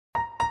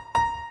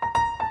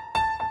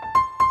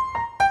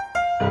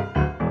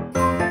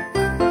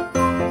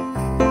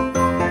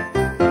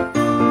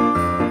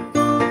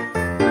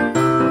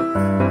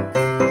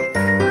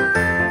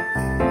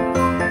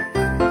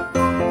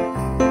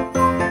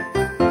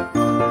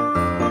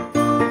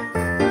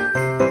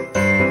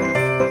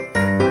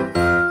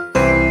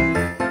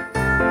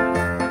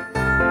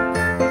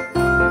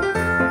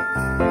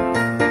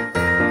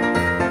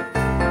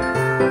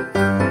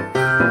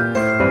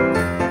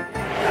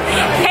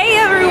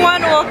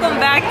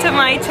back to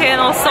my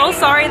channel. So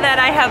sorry that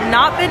I have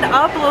not been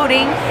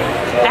uploading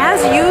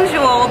as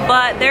usual,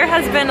 but there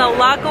has been a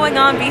lot going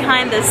on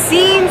behind the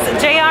scenes.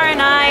 JR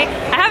and I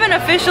haven't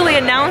officially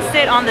announced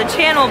it on the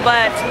channel,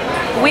 but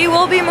we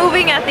will be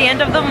moving at the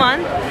end of the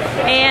month,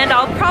 and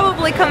I'll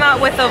probably come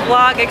out with a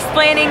vlog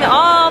explaining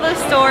all the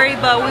story,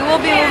 but we will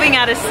be moving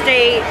out of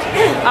state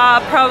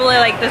probably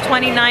like the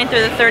 29th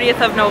or the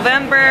 30th of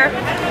November.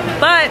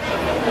 But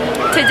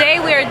today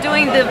we are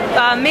doing the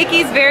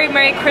Mickey's Very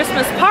Merry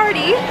Christmas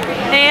Party,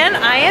 and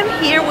I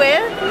am here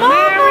with Mama.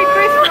 Merry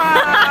Christmas!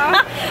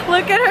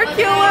 Look at her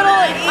cute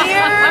little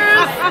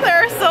ears.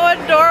 They're so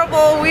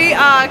adorable. We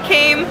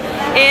came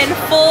in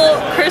full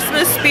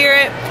Christmas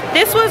spirit.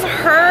 This was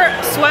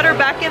her sweater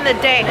back in the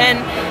day, and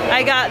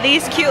I got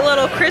these cute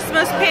little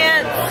Christmas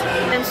pants,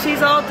 and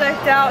she's all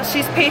decked out.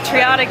 She's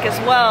patriotic as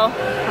well,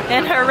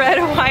 in her red,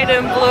 white,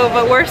 and blue.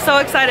 But we're so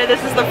excited.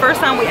 This is the first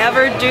time we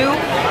ever do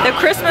the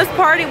Christmas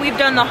party. We've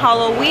done the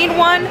Halloween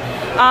one,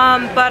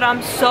 but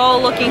I'm so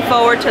looking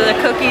forward to the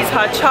cookies,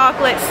 hot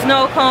chocolate,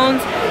 snow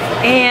cones,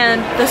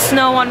 and the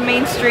snow on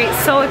Main Street.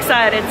 So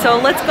excited. So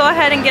let's go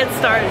ahead and get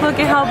started. Look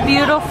at how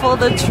beautiful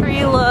the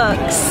tree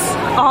looks.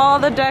 All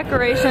the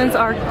decorations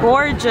are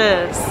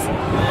gorgeous.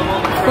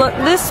 Look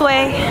this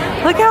way.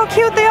 Look how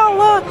cute they all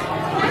look.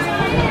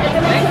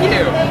 Thank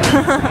you.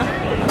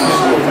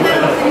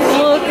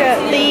 Look at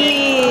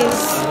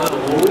these.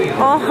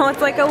 Oh,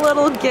 it's like a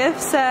little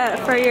gift set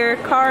for your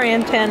car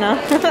antenna.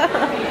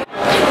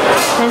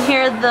 And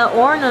here are the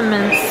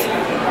ornaments.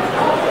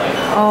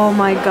 Oh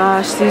my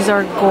gosh, these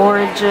are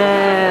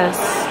gorgeous.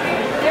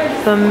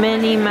 The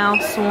Minnie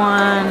Mouse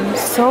one.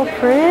 So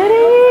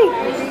pretty.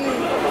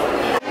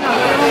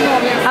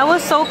 I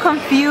was so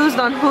confused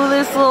on who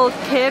this little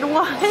kid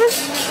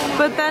was,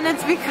 but then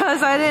it's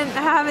because I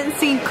haven't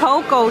seen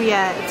Coco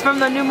yet. It's from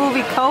the new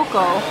movie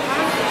Coco.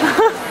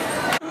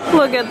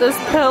 Look at this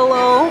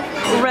pillow.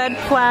 Red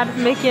plaid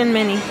Mickey and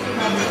Minnie.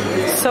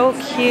 So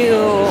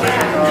cute.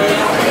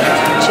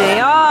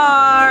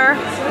 JR,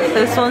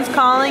 this one's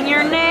calling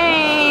your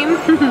name.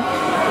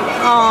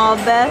 Aw,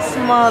 best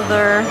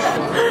mother.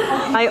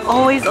 I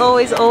always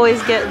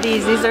get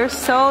these. These are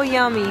so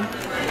yummy.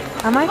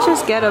 I might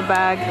just get a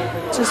bag,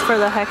 just for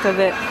the heck of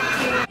it.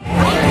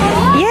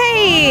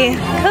 Yay!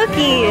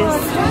 Cookies!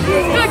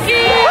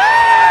 Cookies!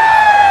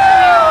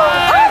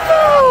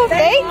 Oh,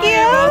 thank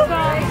you!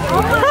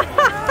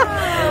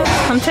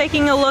 I'm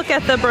taking a look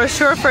at the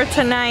brochure for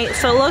tonight.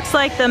 So it looks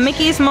like the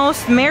Mickey's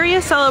Most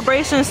Merriest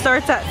Celebration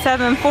starts at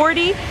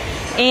 7:40,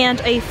 and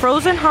a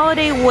Frozen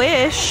Holiday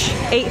Wish,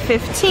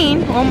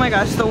 8:15. Oh my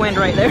gosh, the wind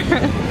right there.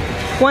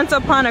 Once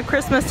Upon a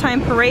Christmas Time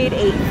Parade,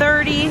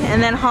 8:30,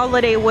 and then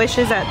Holiday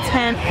Wishes at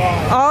 10.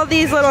 All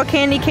these little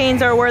candy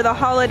canes are where the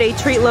holiday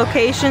treat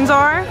locations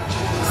are.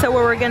 So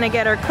where we're gonna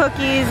get our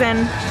cookies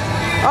and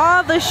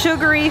all the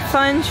sugary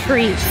fun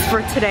treats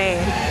for today.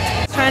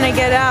 Trying to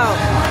get out.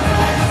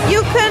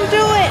 You can do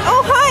it.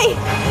 Oh, hi.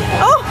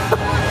 Oh,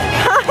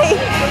 hi.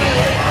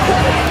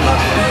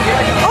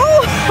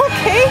 Oh,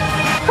 okay.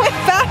 Way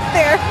back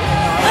there.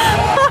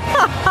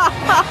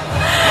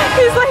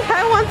 He's like,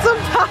 I want some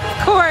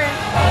popcorn.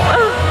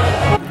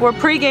 We're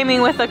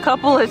pre-gaming with a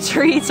couple of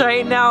treats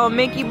right now. A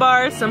Mickey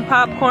bar, some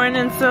popcorn,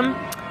 and some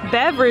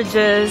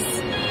beverages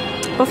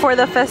before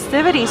the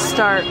festivities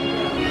start.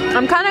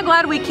 I'm kind of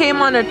glad we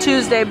came on a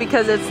Tuesday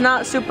because it's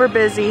not super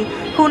busy.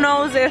 Who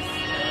knows if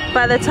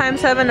by the time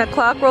 7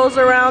 o'clock rolls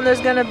around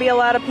there's gonna be a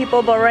lot of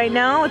people, but right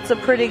now it's a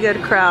pretty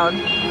good crowd.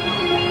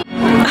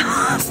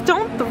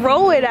 Don't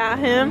throw it at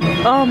him.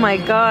 Oh my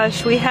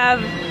gosh, we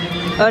have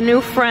a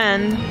new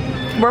friend.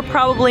 We're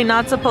probably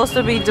not supposed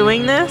to be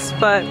doing this,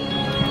 but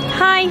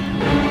hi.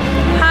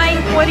 Hi,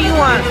 what do you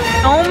want?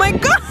 Oh my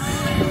god.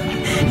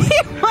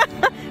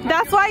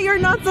 That's why you're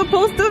not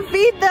supposed to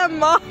feed them,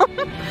 Mom.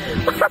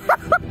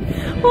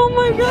 Oh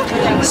my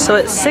god. So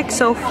it's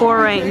 6:04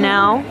 right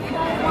now,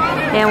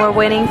 and we're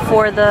waiting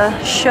for the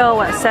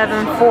show at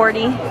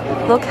 7:40.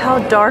 Look how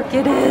dark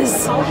it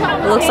is.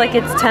 It looks like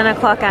it's 10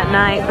 o'clock at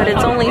night, but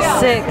it's only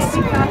 6.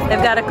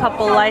 They've got a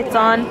couple lights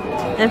on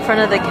in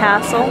front of the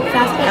castle,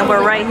 and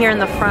we're right here in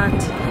the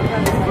front.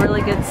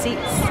 Really good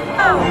seats.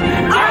 Oh,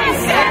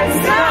 ice and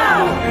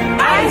snow!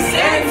 Ice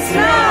and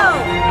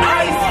snow!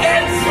 Ice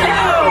and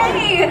snow!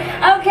 Hey,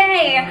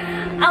 okay,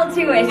 I'll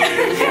do it.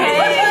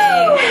 Hey.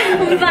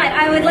 But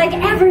I would like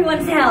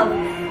everyone's help.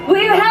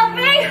 Will you help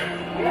me?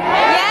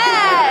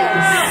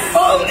 Yes!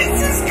 Oh,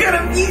 this is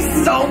gonna be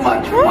so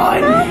much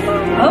fun!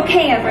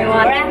 Okay,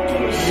 everyone. Wrapped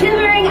in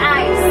shimmering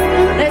ice,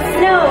 the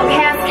snow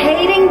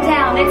cascading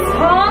down its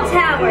tall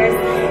towers,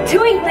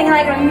 twinkling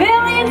like a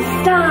million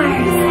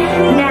stars.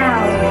 Now,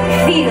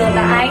 feel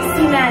the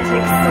icy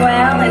magic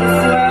swell and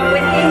swirl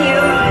within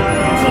you.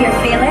 Do you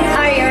feel it?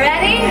 Are you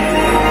ready?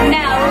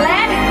 Now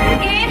let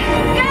it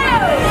go!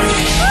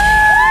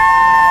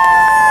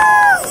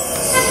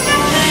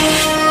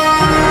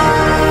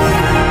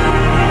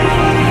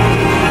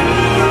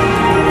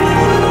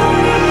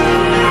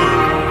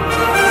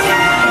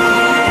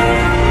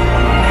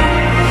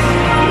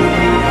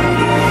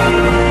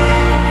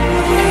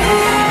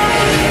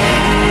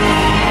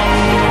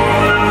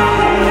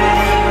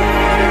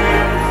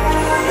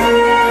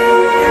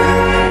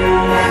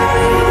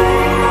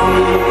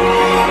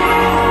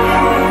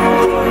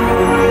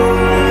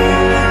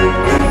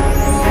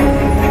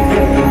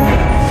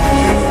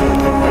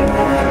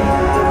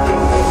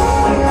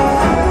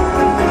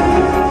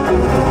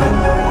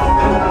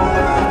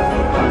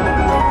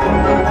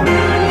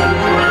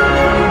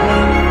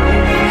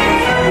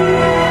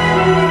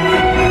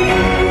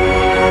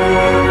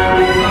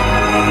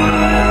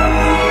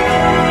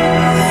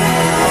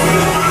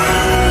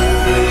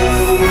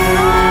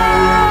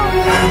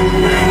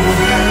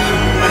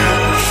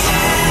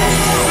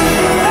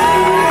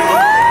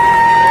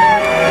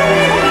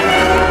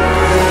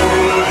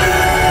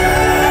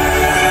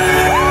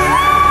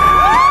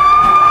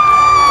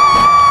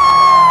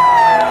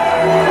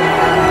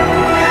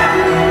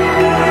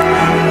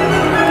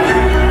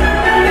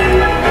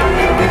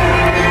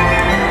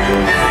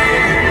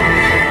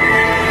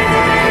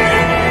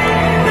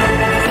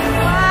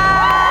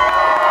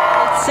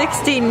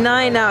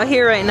 69 out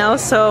here right now,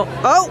 so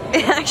oh,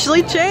 it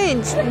actually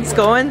changed. It's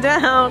going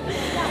down.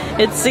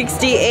 It's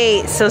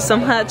 68, so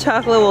some hot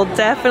chocolate will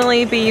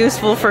definitely be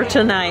useful for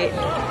tonight.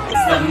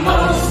 It's the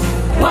most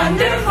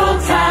wonderful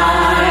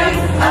time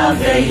of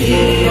the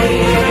year.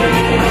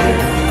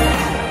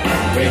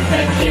 With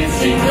the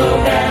kids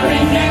jingle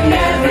belling and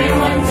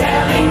everyone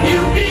telling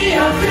you be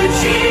of good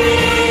cheer.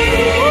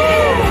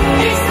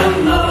 It's the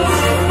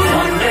most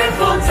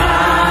wonderful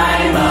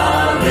time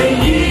of the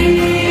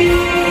year.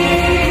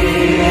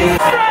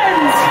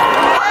 Friends!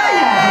 Hi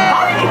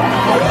everybody!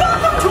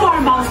 Welcome to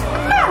our most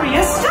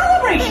merriest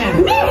celebration!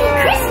 Merry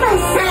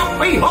Christmas!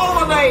 Happy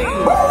holidays!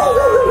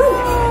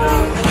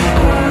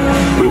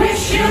 We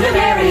wish you the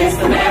merriest,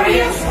 the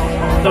merriest.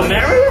 The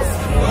merriest?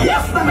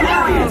 Yes, the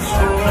merriest.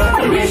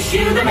 We wish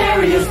you the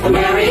merriest, the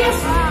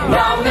merriest.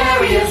 The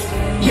merriest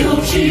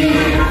you'll cheer.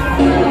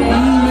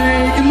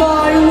 Make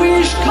my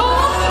wish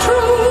come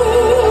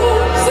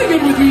true. Sing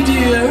it with me,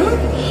 dear.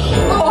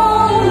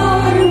 All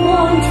I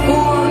want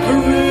for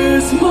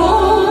Christmas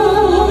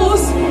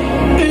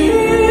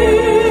is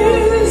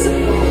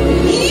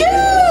you.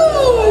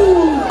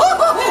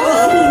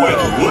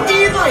 Well,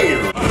 looky there.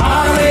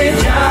 Holly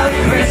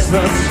jolly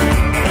Christmas.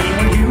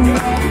 When you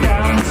walk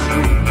down the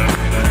street,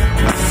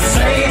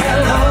 say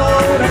hello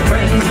to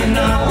friends you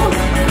know,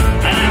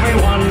 and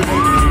everyone will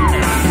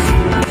hear.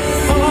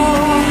 Oh,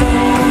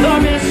 the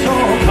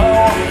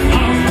mistletoe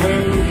hung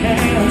where you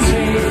can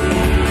see.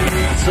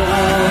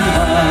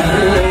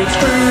 Somebody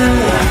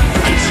true,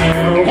 it's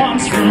here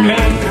once for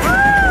me.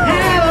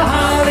 Have a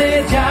holly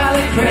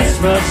jolly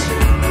Christmas,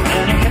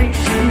 and in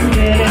case you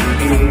didn't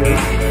hear,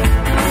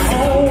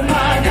 oh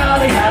my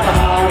golly, have a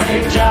holly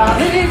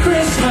jolly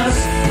Christmas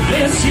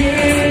this year.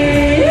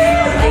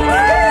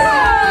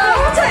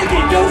 Take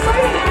it,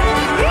 Dosey.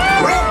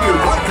 Grab your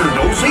butter,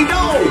 Dosey,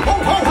 go. Ho,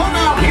 ho, ho,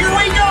 now, here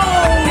we go.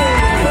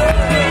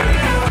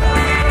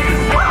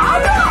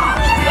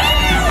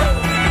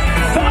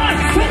 Fun,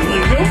 fiddly,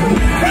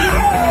 Dosey.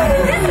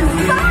 This is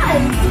fun!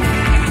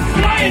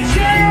 Play it,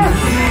 Cher.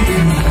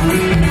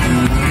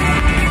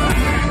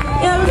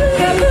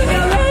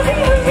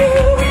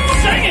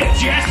 Sing it,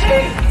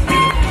 Jessie.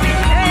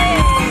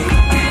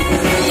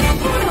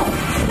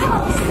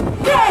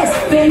 Yes!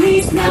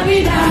 Feliz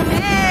Navidad.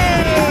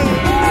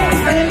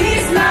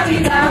 Feliz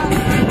Navidad.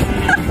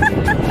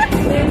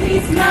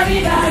 Feliz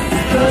Navidad.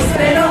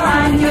 Próspero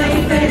año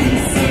y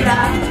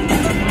felicidad.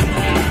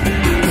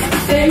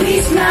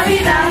 Feliz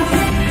Navidad.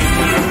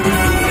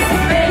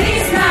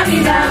 Feliz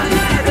Navidad.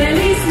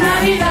 Feliz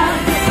Navidad.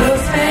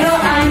 Próspero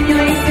año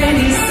y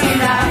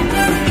felicidad.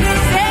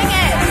 Sing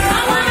it.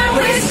 I wanna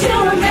wish you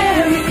a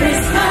Merry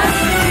Christmas.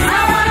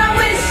 I wanna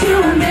wish you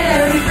a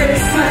Merry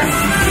Christmas.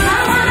 I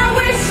wanna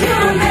wish you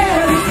a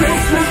Merry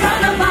Christmas from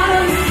the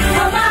bottom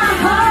of my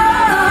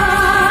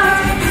heart.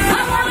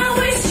 I wanna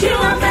wish you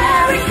a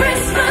Merry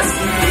Christmas.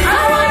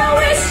 I wanna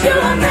wish you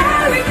a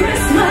Merry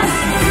Christmas.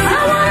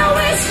 I wanna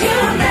wish you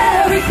a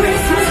Merry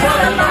Christmas from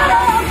the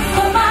bottom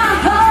of my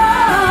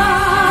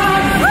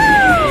heart.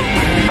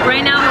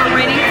 Right now we're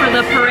waiting for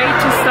the parade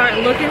to start.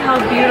 Look at how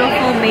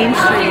beautiful Main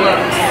Street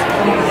looks.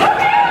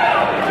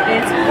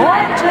 It's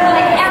gorgeous.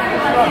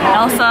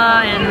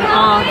 Elsa and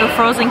the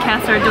Frozen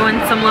cats are doing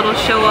some little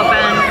show up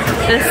on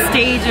this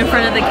stage in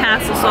front of the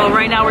castle. So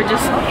right now we're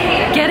just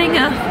getting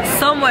a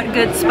somewhat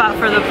good spot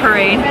for the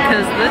parade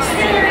because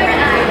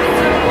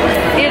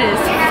it is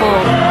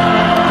full.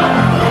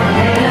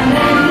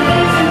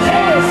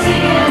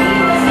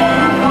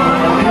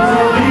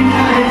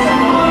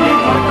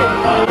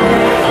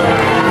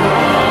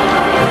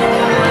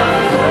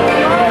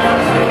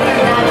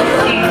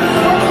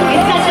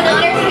 It's such an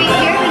honor to be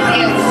here with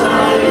you.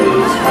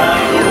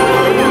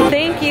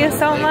 Thank you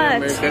so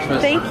much.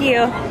 Thank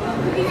you.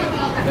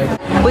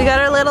 We got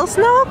our little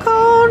snow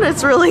cone.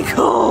 It's really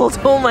cold.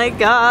 Oh my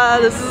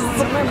god, this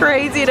is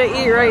crazy to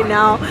eat right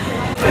now.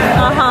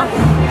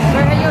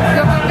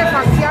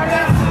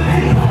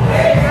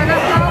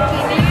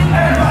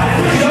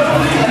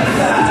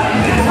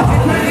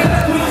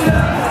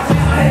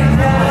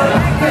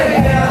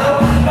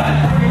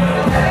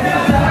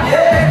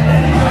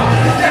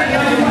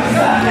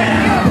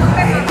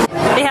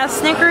 They have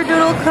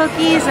snickerdoodle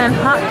cookies and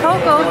hot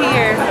cocoa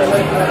here.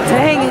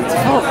 Dang, it's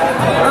full.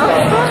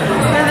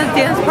 And the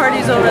dance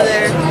party's over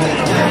there.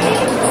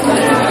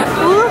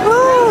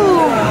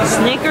 Woohoo!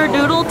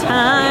 Snickerdoodle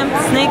time.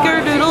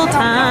 Snickerdoodle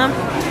time.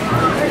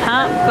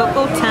 Hot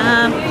cocoa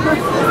time.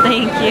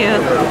 Thank you.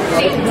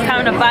 It's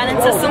time to bite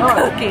into some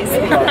cookies.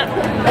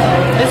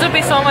 This would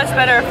be so much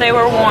better if they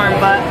were warm,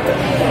 but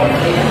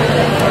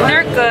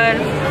they're good.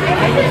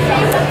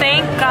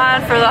 Thank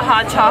God for the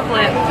hot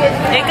chocolate.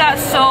 It got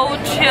so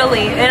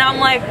chilly and I'm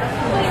like,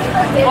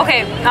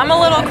 okay, I'm a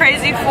little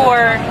crazy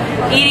for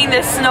eating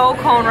this snow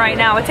cone right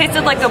now. It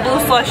tasted like a blue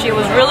slushie. It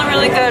was really,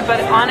 really good,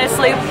 but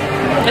honestly,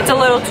 it's a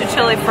little too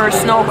chilly for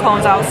snow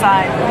cones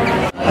outside.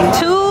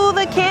 To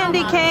the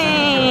candy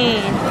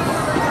cane.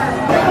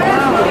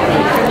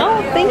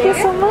 Oh, thank you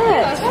so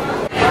much.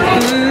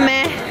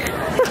 Meh.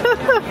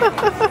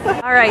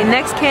 All right,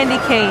 next candy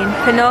cane,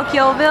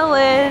 Pinocchio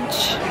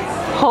Village.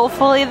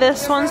 Hopefully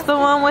this one's the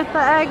one with the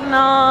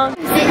eggnog.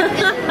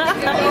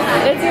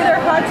 It's either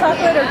hot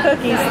chocolate or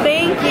cookies.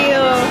 Thank you.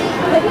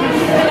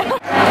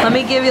 Let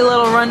me give you a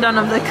little rundown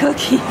of the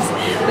cookies.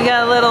 We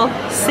got a little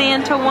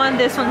Santa one.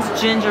 This one's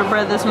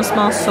gingerbread. This one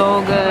smells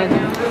so good.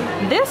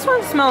 This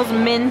one smells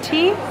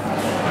minty.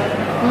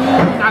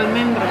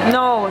 Almendra.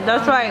 No,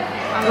 that's right.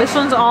 This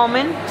one's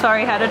almond.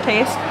 Sorry, had a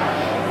taste.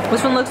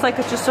 This one looks like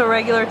it's just a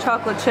regular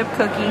chocolate chip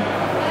cookie.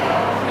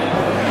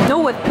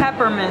 No, with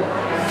peppermint.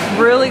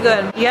 Really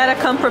good. You gotta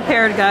come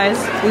prepared, guys.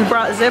 We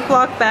brought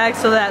Ziploc bags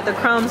so that the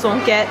crumbs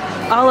won't get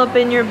all up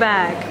in your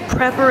bag.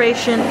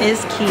 Preparation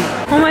is key.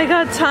 Oh my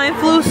god, time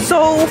flew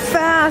so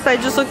fast. I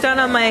just looked down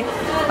at my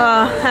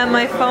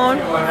phone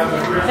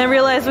and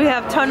realized we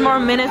have 10 more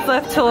minutes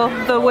left till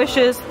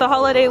the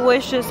holiday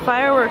wishes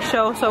fireworks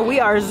show. So we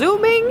are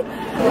zooming.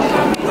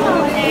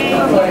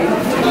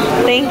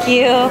 Thank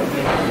you.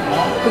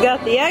 We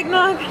got the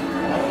eggnog.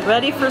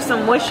 Ready for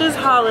some wishes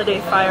holiday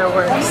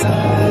fireworks.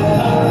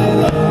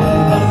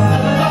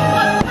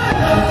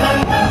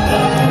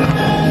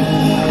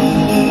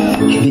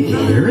 Can you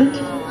hear it?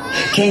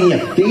 Can you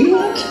feel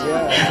it?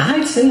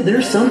 I'd say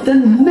there's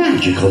something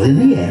magical in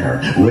the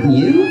air, wouldn't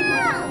you?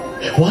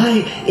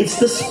 Why, it's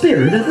the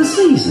spirit of the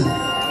season.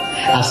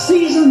 A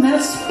season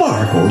that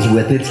sparkles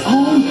with its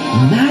own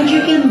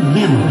magic and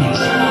memories.